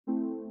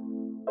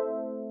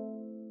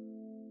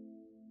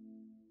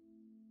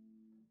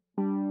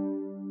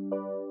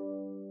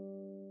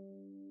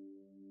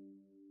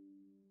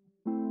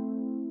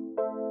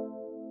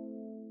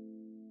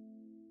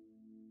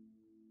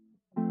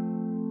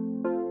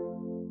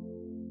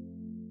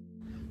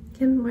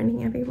Good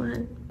morning,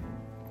 everyone.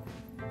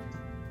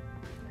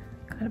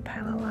 Got a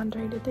pile of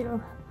laundry to do.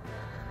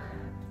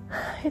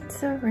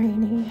 It's a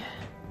rainy,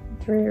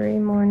 dreary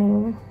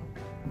morning.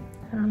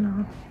 I don't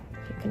know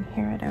if you can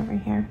hear it over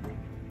here.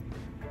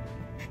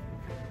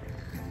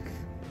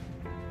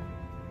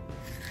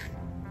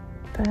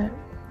 But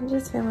I'm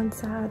just feeling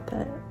sad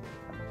that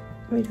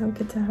we don't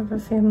get to have a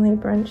family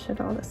brunch at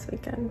all this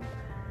weekend.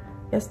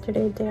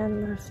 Yesterday,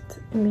 Dan left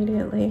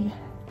immediately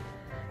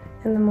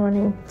in the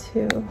morning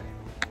to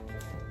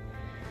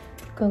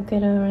go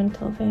get a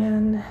rental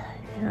van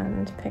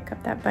and pick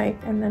up that bike,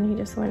 and then he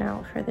just went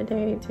out for the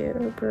day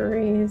to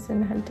breweries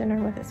and had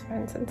dinner with his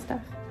friends and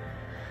stuff.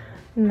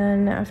 And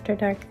then after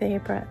dark they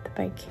brought the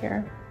bike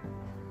here.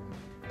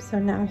 So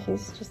now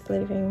he's just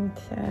leaving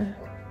to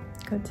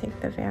go take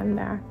the van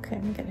back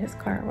and get his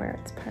car where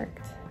it's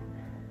parked.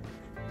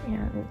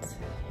 And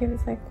he was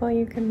like, well,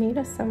 you can meet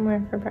us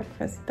somewhere for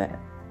breakfast, but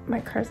my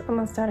car's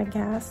almost out of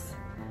gas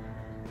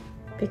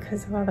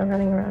because of all the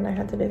running around I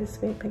had to do this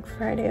week, like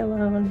Friday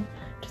alone,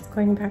 just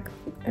going back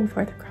and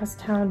forth across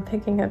town,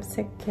 picking up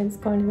sick kids,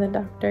 going to the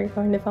doctor,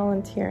 going to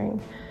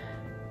volunteering.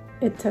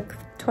 It took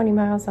 20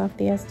 miles off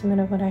the estimate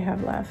of what I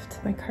have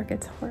left. My car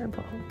gets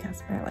horrible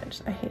gas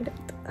mileage. I hate it.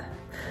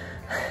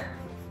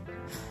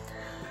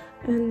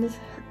 And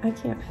I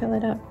can't fill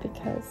it up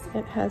because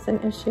it has an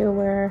issue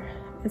where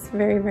it's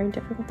very, very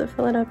difficult to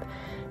fill it up.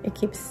 It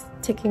keeps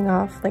ticking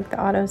off like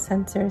the auto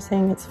sensor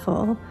saying it's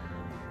full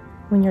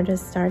when you're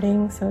just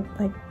starting. So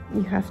like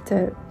you have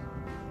to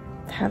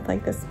have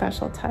like this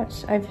special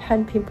touch. I've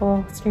had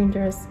people,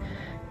 strangers,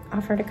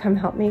 offer to come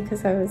help me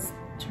because I was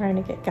trying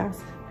to get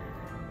gas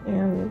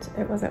and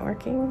it wasn't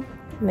working.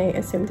 And they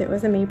assumed it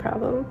was a me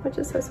problem, which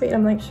is so sweet.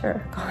 I'm like, sure,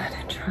 go ahead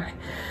and try.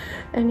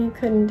 And he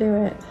couldn't do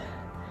it.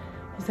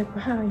 He's like,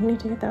 wow, you need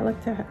to get that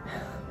looked at.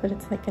 But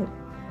it's like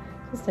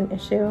just an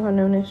issue, a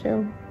known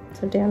issue.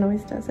 So Dan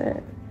always does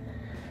it.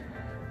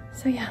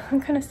 So yeah,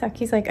 I'm kind of stuck.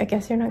 He's like, I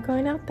guess you're not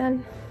going out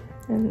then.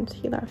 And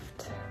he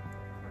left.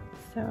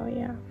 So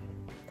yeah,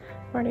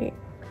 already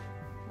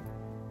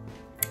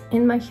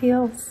in my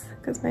heels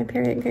because my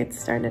period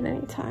gets started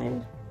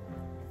anytime.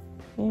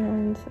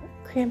 And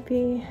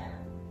crampy.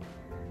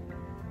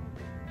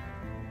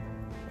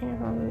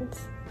 And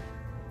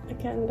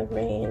again, the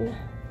rain.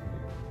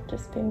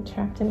 Just being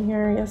trapped in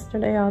here.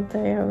 Yesterday all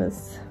day I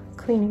was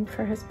cleaning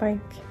for his bike.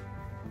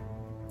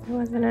 It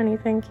wasn't any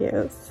thank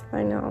yous,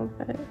 I know,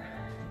 but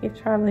you'd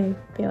probably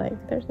be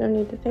like, there's no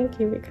need to thank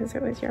you because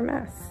it was your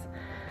mess.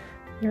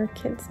 Your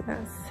kid's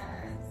mess.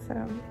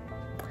 So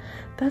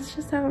that's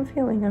just how I'm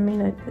feeling. I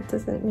mean, it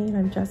doesn't mean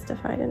I'm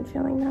justified in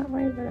feeling that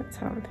way, but it's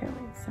how I'm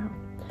feeling. So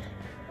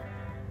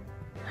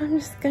I'm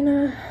just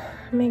gonna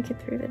make it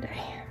through the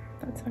day.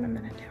 That's what I'm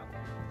gonna do.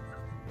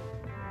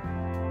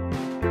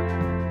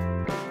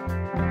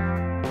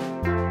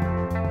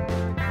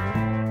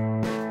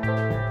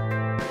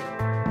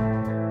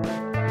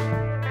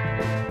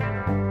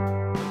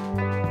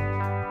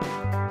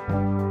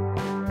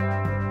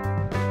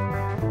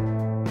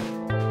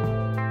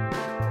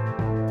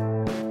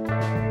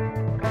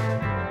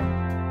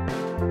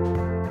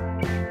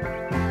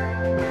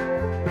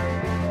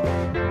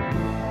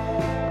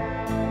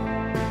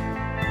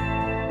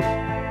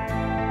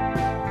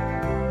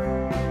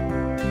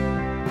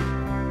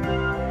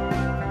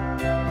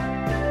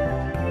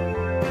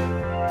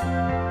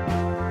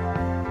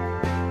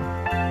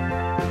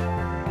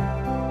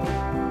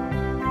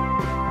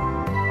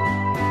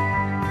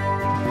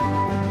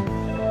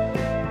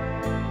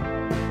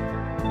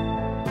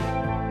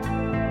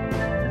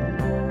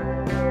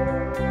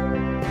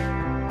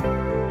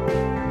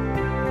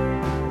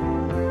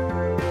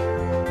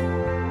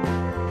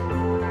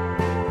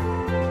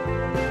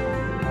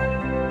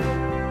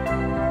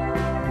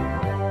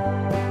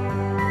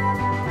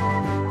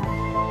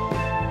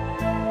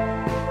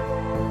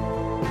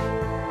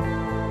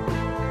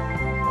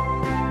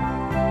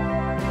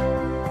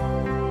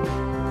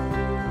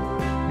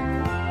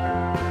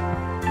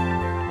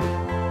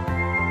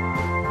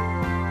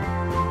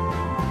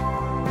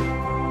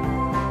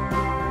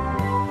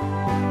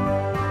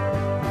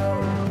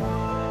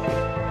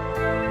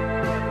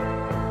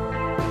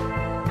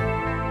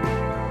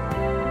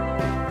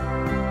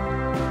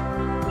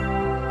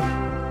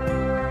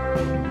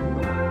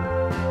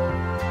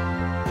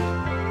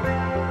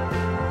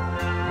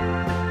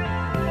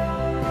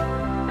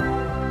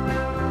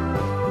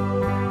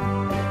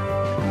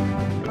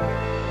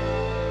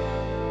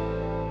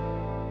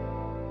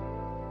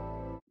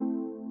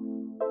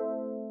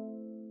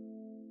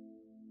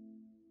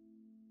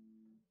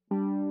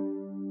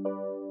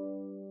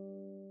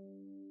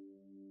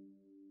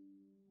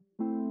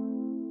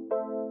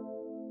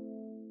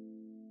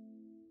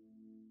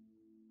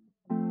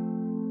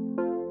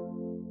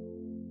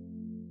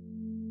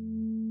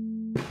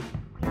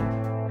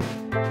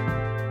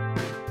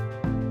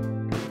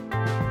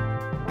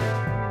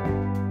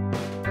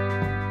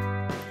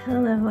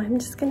 Hello, I'm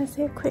just gonna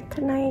say a quick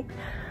goodnight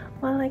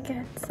while I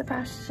get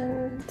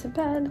Sebastian to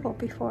bed, well,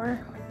 before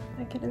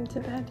I get him to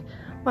bed,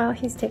 while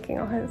he's taking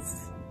all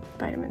his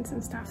vitamins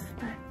and stuff.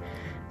 But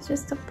It's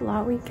just a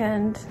blah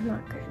weekend.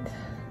 Not good.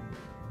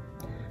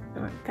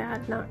 Not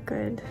bad, not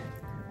good.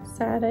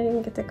 Sad I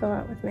didn't get to go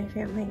out with my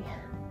family.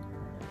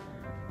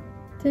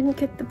 Didn't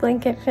get the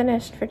blanket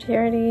finished for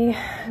charity.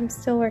 I'm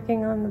still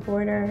working on the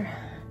border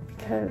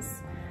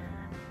because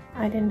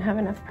I didn't have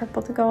enough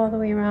purple to go all the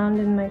way around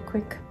in my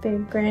quick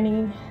big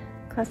granny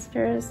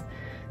clusters.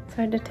 So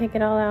I had to take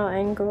it all out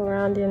and go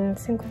around in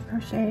single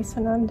crochet.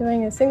 So now I'm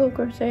doing a single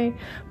crochet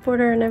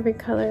border in every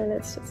color, and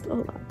it's just a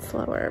lot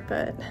slower,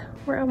 but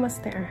we're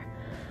almost there.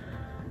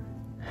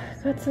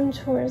 Got some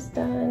chores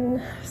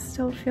done.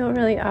 Still feel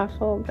really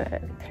awful,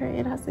 but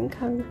period hasn't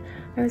come.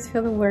 I always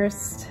feel the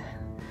worst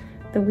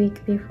the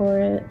week before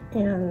it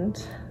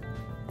and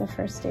the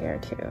first day or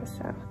two.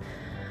 So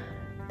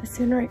the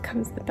sooner it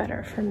comes, the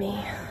better for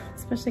me,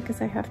 especially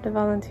because I have to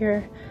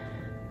volunteer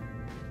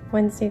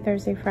Wednesday,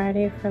 Thursday,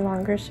 Friday for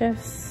longer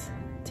shifts.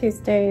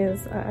 Tuesday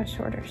is a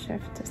shorter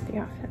shift, just the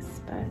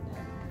office, but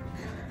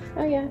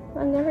oh yeah,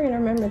 I'm never gonna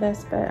remember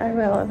this, but I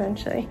will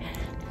eventually.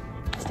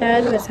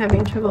 Dad was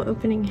having trouble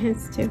opening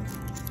his too.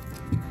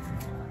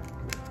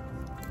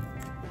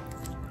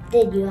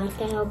 Did you have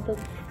to help him?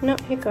 No,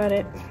 he got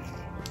it.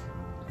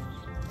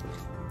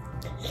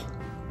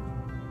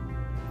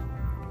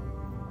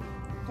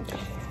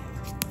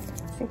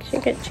 I think she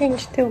get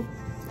changed too.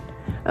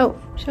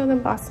 Oh, show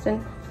them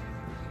Boston.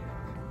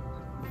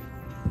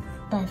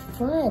 My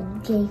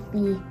friend gave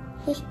me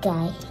his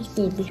guy. His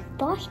name is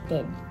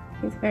Boston.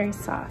 He's very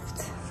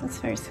soft. That's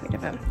very sweet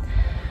of him.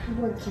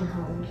 What's your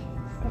home?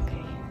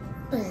 Okay.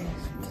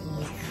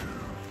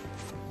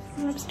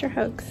 Lobster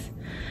hugs.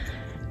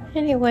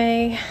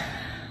 Anyway,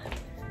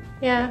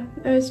 yeah,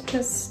 it was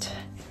just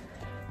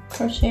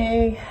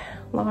crochet,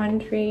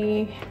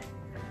 laundry,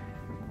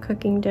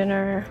 cooking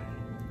dinner,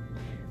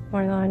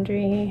 more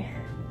laundry.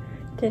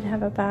 Did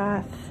have a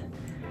bath.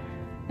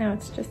 Now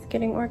it's just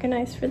getting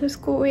organized for the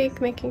school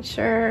week, making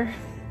sure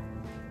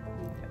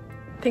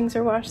things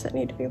are washed that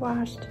need to be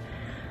washed.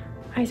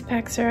 Ice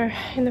packs are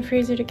in the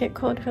freezer to get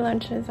cold for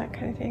lunches, that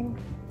kind of thing.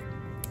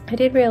 I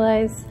did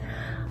realize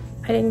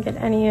I didn't get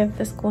any of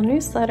the school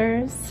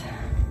newsletters,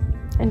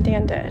 and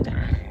Dan did,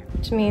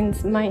 which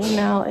means my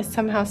email is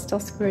somehow still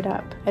screwed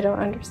up. I don't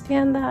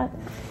understand that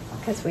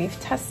because we've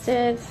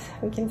tested,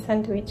 we can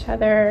send to each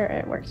other,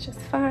 it works just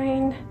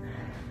fine.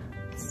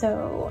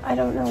 So I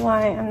don't know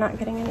why I'm not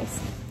getting any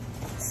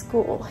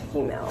school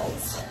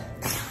emails,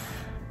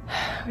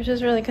 which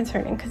is really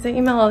concerning because they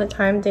email all the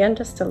time. Dan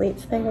just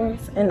deletes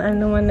things and I'm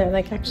the one that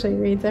like actually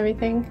reads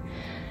everything.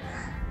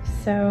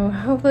 So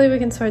hopefully we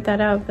can sort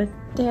that out, but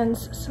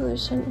Dan's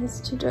solution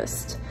is to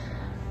just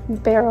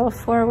barrel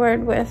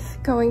forward with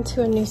going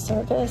to a new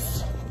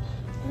service.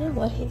 I don't know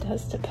what he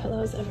does to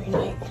pillows every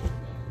night.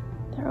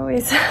 They're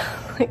always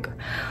like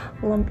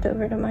lumped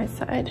over to my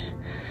side.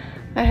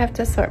 I have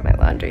to sort my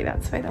laundry,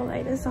 that's why the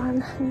light is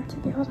on. I need to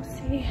be able to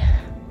see,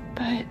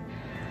 but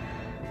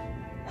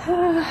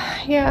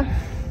yeah,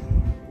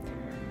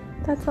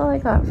 that's all I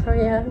got for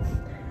you.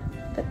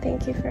 But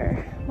thank you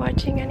for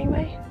watching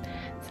anyway.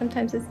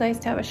 Sometimes it's nice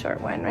to have a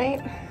short one, right?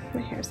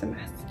 My hair's a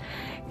mess.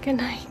 Good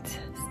night,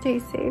 stay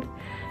safe,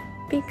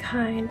 be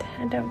kind,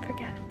 and don't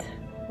forget,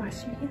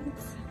 wash your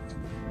hands.